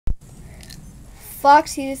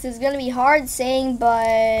Foxy, this is gonna be hard saying,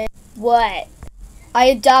 but... What? I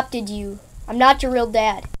adopted you. I'm not your real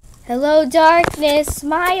dad. Hello, darkness,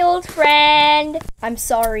 my old friend. I'm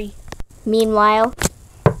sorry. Meanwhile,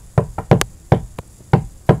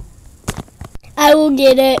 I will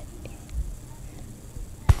get it.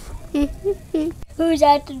 Who's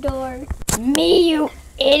at the door? Me, you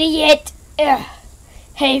idiot. Ugh.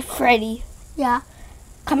 Hey, Freddy. Yeah?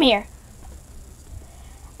 Come here.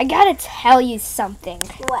 I gotta tell you something.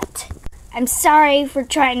 What? I'm sorry for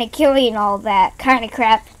trying to kill you and all that kind of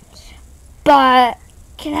crap, but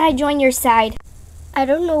can I join your side? I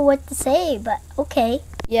don't know what to say, but okay.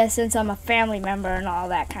 Yeah, since I'm a family member and all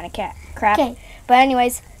that kind of crap. Okay. But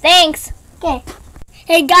anyways, thanks. Okay.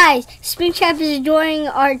 Hey guys, Springtrap is joining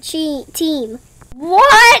our team.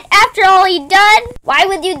 What? After all he done? Why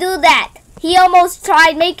would you do that? He almost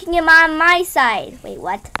tried making him on my side. Wait,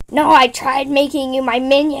 what? No, I tried making you my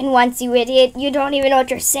minion once, you idiot. You don't even know what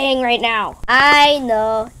you're saying right now. I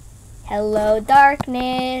know. Hello,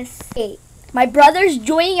 darkness. Hey, my brother's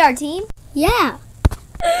joining our team? Yeah.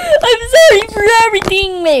 I'm sorry for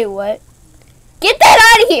everything. Wait, what? Get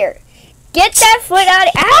that out of here. Get that foot out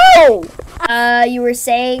of... Ow! You were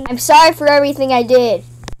saying? I'm sorry for everything I did.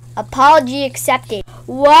 Apology accepted.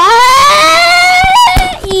 What?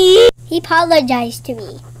 He apologized to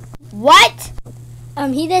me. What?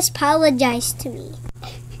 He just apologized to me.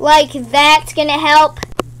 Like that's gonna help?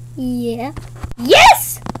 Yeah.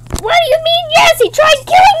 Yes! What do you mean yes? He tried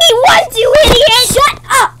killing me once, you idiot! Shut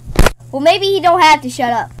up! Well, maybe he don't have to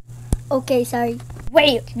shut up. Okay, sorry.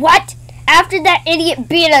 Wait, what? After that idiot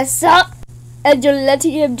beat us up, and you're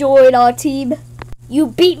letting him join our team? You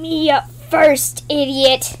beat me up first,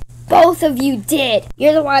 idiot. Both of you did.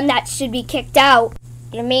 You're the one that should be kicked out.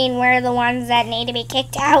 You mean we're the ones that need to be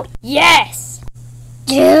kicked out? Yes!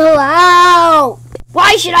 Chill out!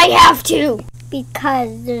 Why should I have to?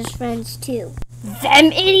 Because there's friends too.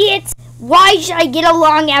 Them idiots? Why should I get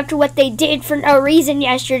along after what they did for no reason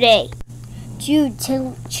yesterday? Dude,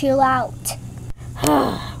 chill out.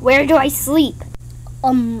 Where do I sleep?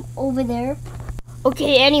 Over there.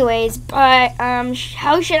 Okay, anyways, but,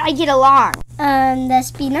 how should I get along?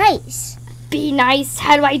 Let's be nice. Be nice?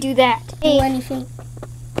 How do I do that? Do anything.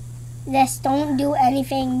 Just don't do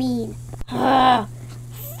anything mean.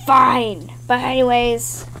 Fine. But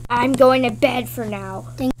anyways, I'm going to bed for now.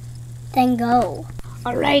 Then go.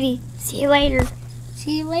 Alrighty. See you later.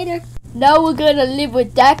 See you later. Now we're gonna live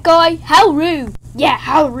with that guy? How rude. Yeah,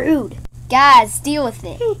 how rude. Guys, deal with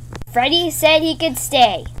it. Freddy said he could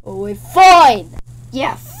stay. Oh, fine.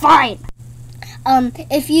 Yeah, fine.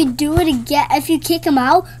 If you do it again, if you kick him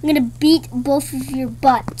out, I'm gonna beat both of your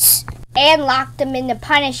butts. And lock them in the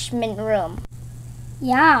punishment room.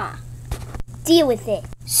 Yeah. Deal with it.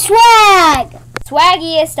 Swag!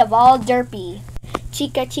 Swaggiest of all derpy.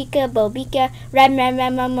 Chica, chica, bobica, ram, ram,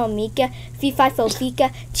 ram, ram, momika, fi-fi,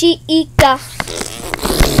 fo-fika, chica.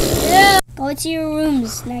 Go to your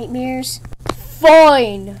rooms, nightmares.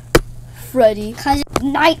 Fine, Freddy. 'Cause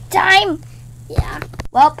nighttime? yeah.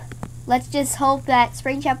 Well, let's just hope that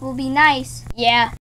Springtrap will be nice. Yeah.